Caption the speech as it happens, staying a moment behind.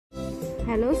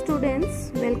Hello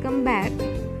students, welcome back.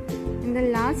 In the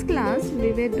last class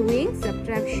we were doing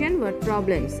subtraction word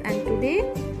problems and today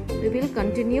we will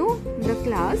continue the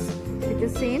class with the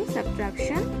same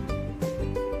subtraction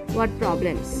word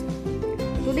problems.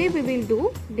 Today we will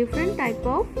do different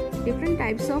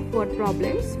types of word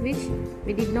problems which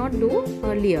we did not do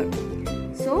earlier.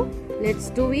 So let's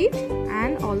do it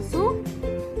and also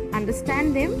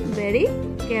understand them very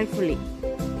carefully.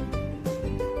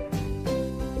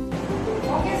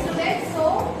 Okay students, so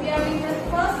we are in the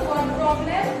first word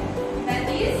problem, that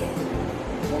is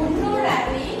Unnu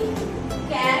rabbit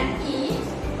can eat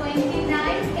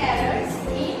 29 carrots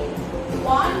in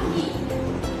one week.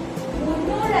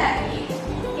 Unnu rabbit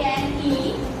can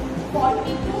eat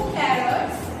 42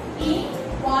 carrots in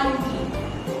 1 week.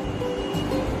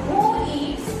 Who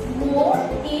eats more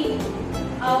in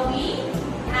a week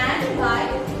and by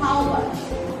how much?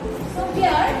 So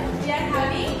here we are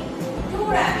having two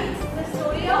rabbits. The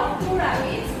story of two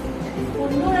rabbits, that is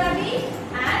Unnu rabbit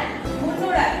and Munnu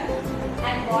rabbit,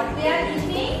 and what they are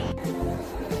eating.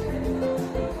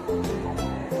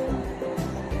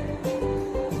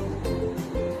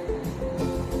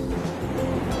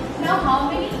 Now how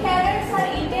many carrots are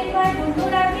eaten by Unnu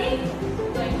rabbit?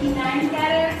 29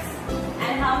 carrots.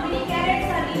 And how many carrots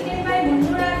are eaten by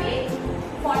Munnu rabbit?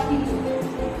 42.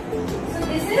 So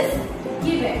this is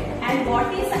given, and what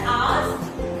is asked?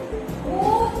 Who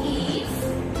eats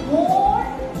more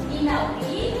in a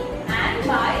week and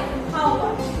by how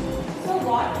much? So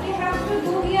what we have to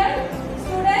do here,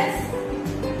 students?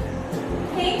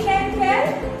 Think and tell.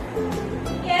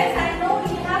 Yes, I know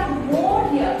we have more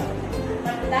here,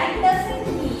 but that doesn't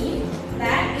mean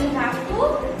that you have to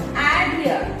add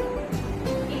here.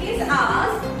 It is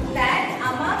asked that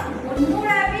among Unnu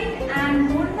rabbit and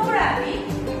Munnu rabbit,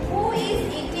 who is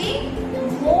eating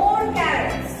more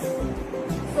carrots?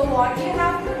 So what you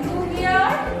have to do here?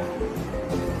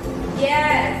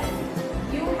 Yes,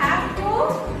 you have to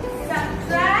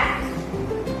subtract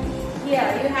here.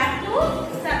 You have to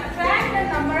subtract the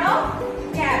number of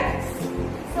carrots.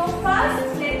 So first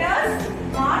let us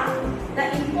mark the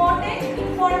important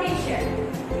information.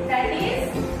 That is,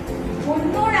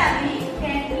 Unnu rabbit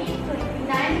can eat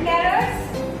 29 carrots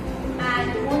and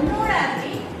Munnu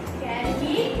rabbit can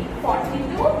eat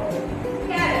 42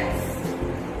 carrots.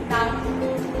 Now,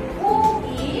 who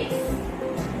eats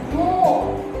more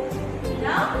in a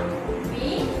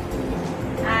week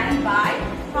and by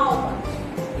how much?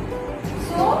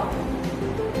 So,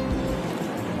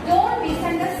 don't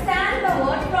misunderstand the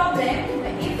word problem.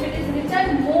 If it is written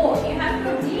more, you have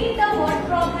to read the word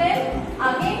problem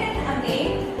again and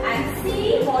again and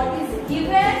see what is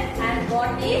given and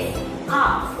what is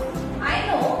asked. I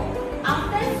know,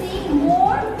 after seeing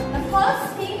more, the first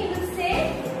thing you will say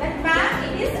that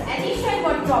ma'am, it is addition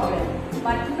word problem.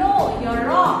 But no, you are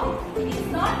wrong. It is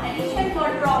not addition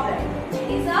word problem. It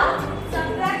is a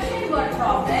subtraction word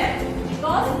problem,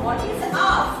 because what is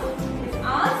asked? It is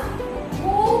asked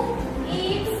who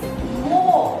eats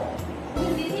more. Who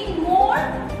is eating more?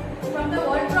 From the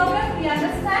word problem we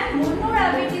understand Munnu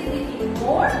rabbit is eating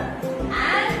more,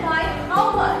 and by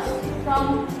how much?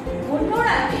 From Munnu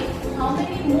rabbit, how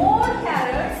many more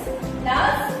carrots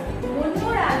does Munnu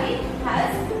rabbit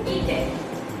has eaten?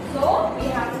 So we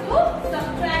have to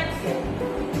subtract here.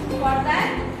 For that,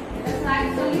 let us write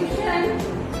solution.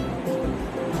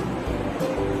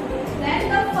 Then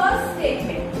the first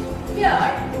statement. Here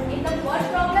in the word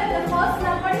problem, the first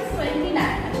number is 29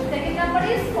 and the second number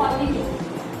is 42.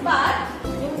 But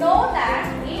you know that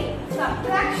in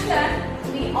subtraction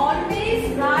we always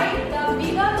write the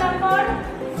bigger number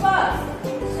first.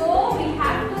 So we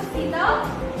have to see the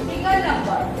bigger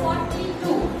number, 42.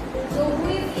 So who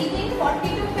is eating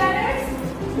 42 carrots?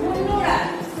 Munnu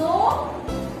rabbit. So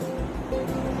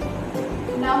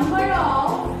number of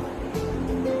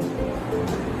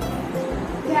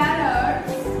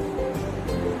carrots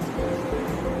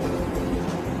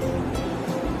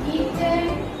eaten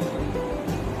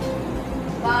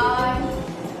by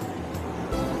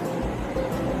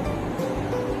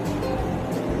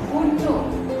Unnu,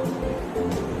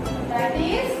 that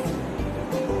is,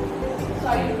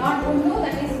 sorry, not Unnu,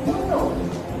 that is Munnu,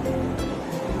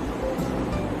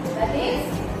 that is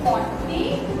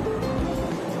 42.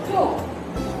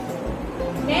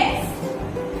 Next,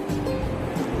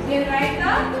 we will write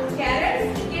the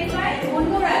carrots eaten by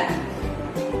Munnu rabbit.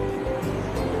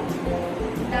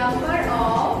 Number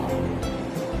of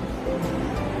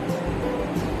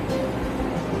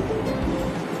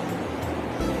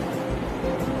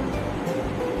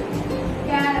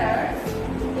carrots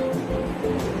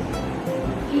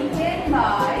eaten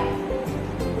by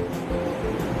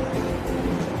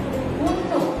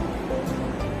Unnu.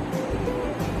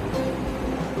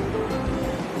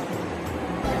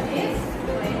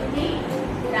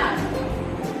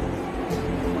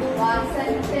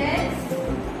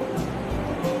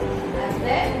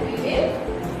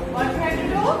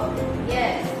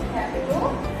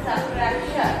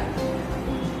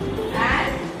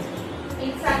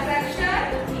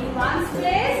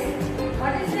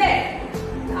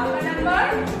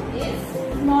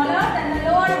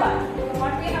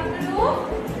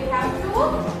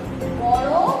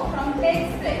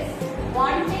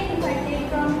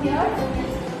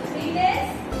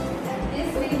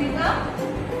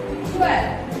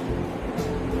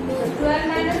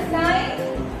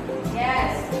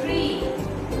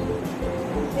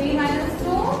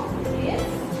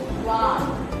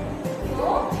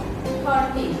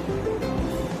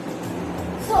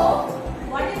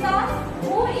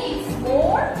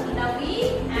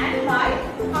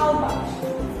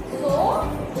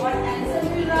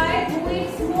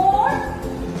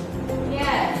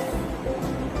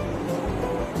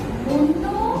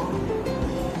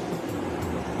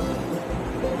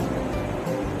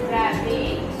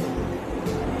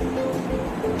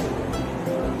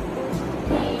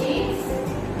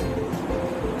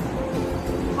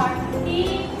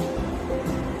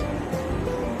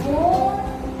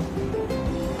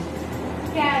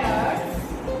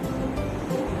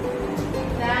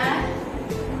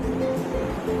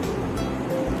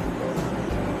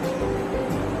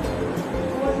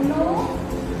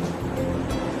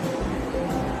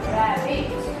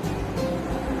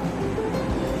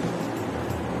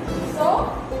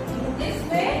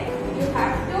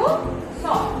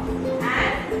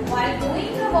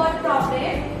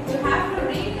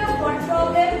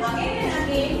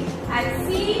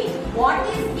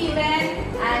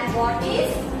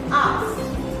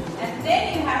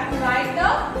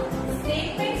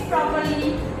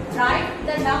 write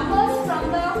the numbers from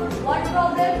the word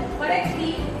problem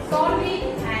correctly, solve it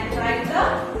and write the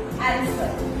answer.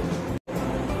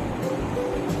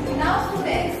 Now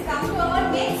students, come to our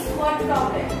next word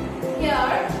problem.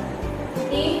 Here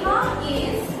Neha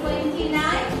is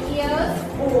 29 years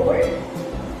old.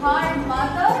 Her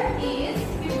mother is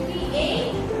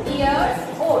 58 years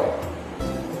old.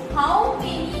 How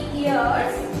many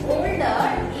years older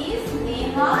is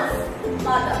Neha's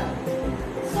mother?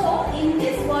 So in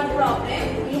this word problem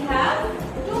we have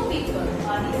two people.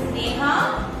 One is Neha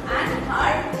and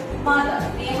her mother.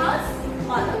 Neha's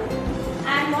mother.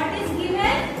 And what is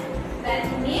given? That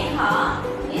Neha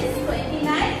is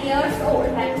 29 years old.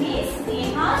 That means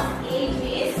Neha's age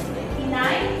is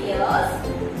 29 years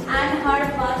and her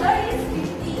mother is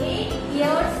 58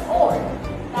 years old.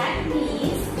 That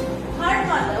means her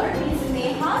mother, means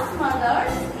Neha's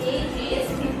mother's age is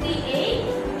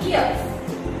 58 years.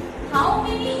 How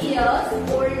many years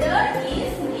older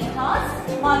is Neha's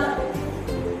mother?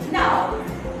 Now,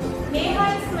 Neha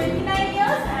is 29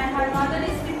 years and her mother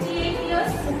is 58 years.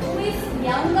 So who is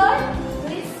younger?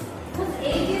 Whose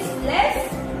age is less?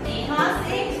 Neha's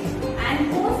age. And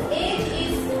whose age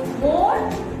is more?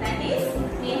 That is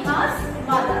Neha's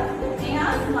mother.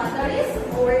 Neha's mother is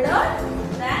older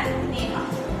than Neha.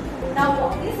 Now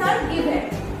these are given.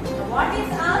 Now what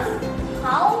is asked?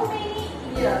 How many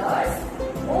years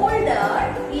older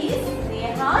is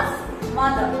Neha's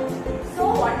mother? So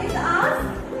what is asked?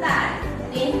 That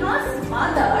Neha's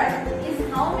mother is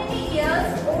how many years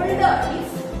older?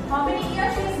 Means how many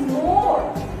years she is more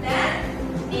than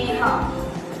Neha.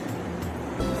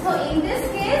 So in this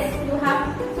case you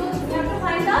have to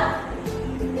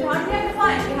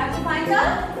find the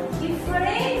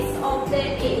difference of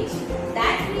their age.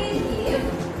 That will give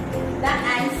the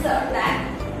answer that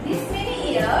this many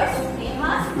years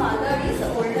Neha's mother is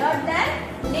older than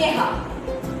Neha.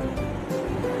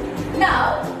 Now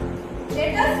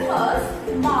let us first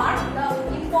mark the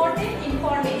important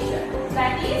information.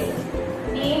 That is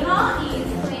Neha is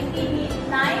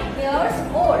 29 years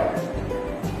old.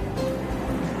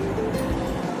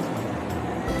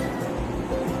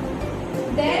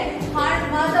 Then her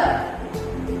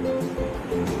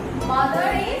mother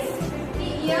is 50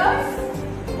 years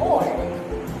old.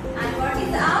 And what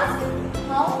is asked?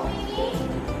 How many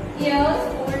years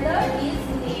older is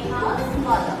Neha's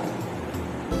mother?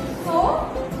 So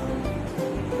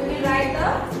we will write the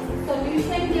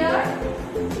solution here.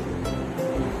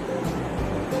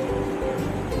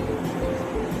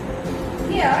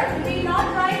 Here we will not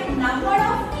write number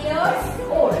of years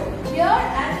old. Here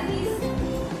as it is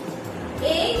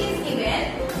age is given,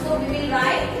 so we will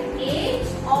write age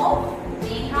of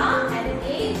Neha and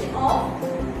age of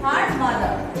her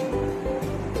mother.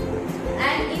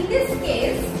 And in this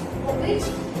case, which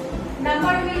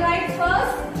number we will write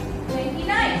first?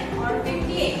 29 or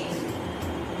 58?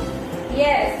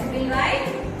 Yes, we will write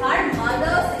her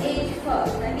mother's age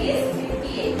first, that is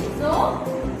 58. So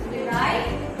we write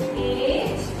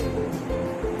age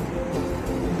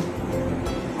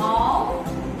of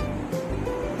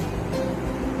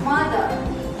mother.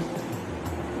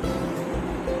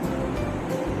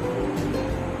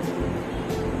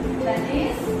 That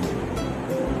is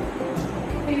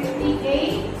 58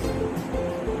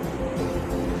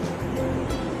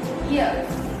 years.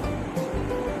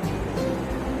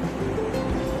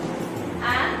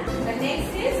 And the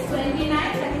next is 29,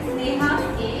 that is Neha's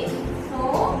age. So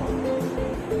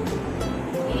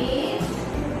age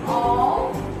of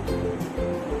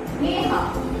Neha.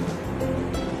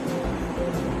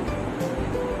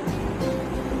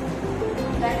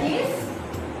 That is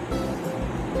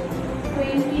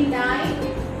 29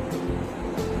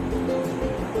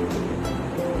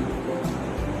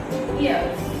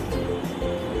 years.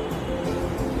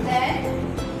 Then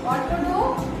what to do?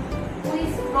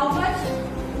 How much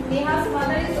Neha's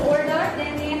mother is older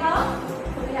than Neha?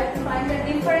 So we have to find the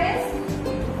difference.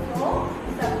 So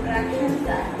subtraction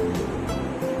sign.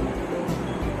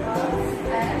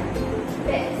 And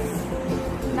this.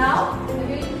 Now we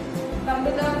will come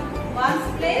to the ones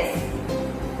place.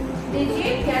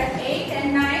 Digit here 8 and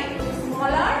 9 is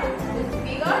smaller and is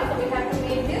bigger. So we have to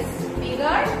make this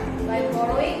bigger by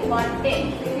borrowing 1/10.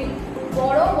 If we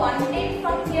borrow 1/10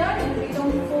 from here, it will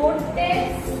become 4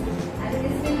 tenths and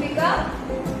this will become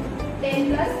 10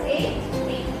 plus 8,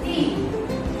 18.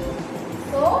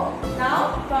 So now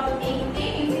from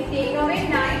 18, if we take away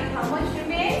 9, how much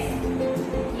remains?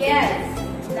 Yes,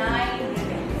 9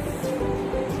 remains.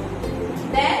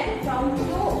 Then from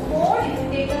 4, if we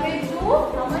take away 2,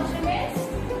 how much remains?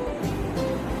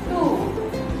 2.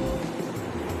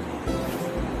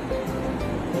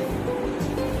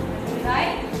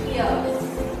 Right? Years.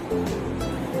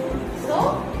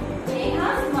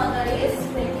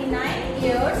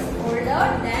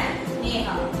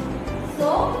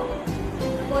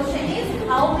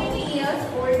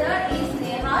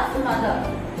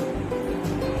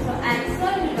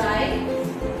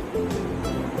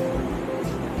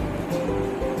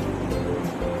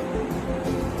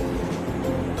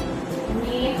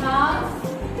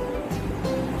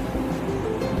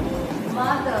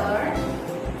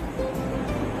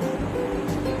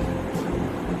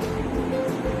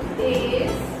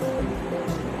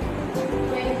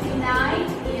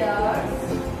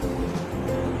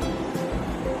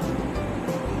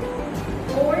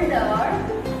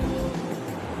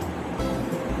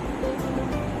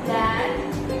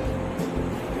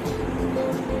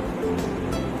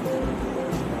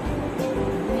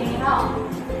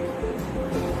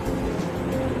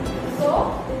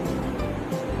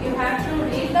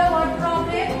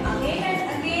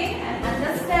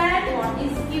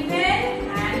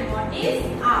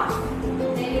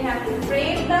 to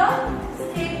frame the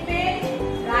statement,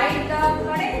 write the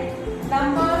correct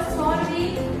numbers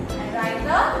only and write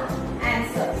the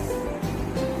answers.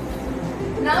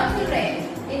 Now children,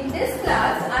 in this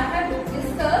class I have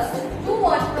discussed two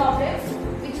word problems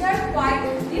which are quite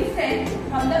different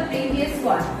from the previous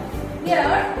one.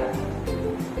 Here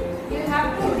you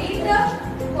have to read the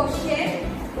question,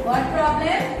 word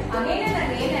problem again and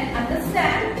again and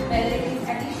understand whether it is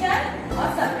addition or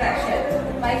subtraction.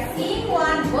 By seeing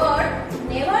one word,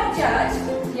 never judge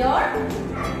your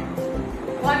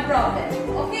word problem.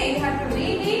 Okay, you have to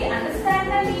read it, understand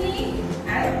the meaning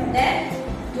and then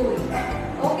do it.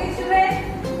 Okay children,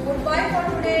 goodbye for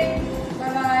today.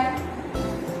 Bye bye.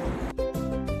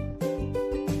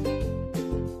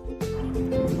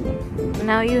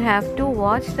 Now you have to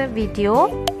watch the video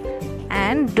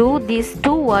and do these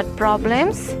two word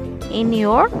problems in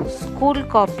your school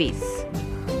copies.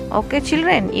 Okay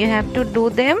children, you have to do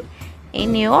them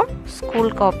in your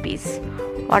school copies,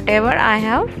 whatever I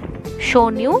have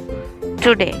shown you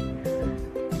today.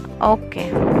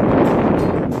 Okay.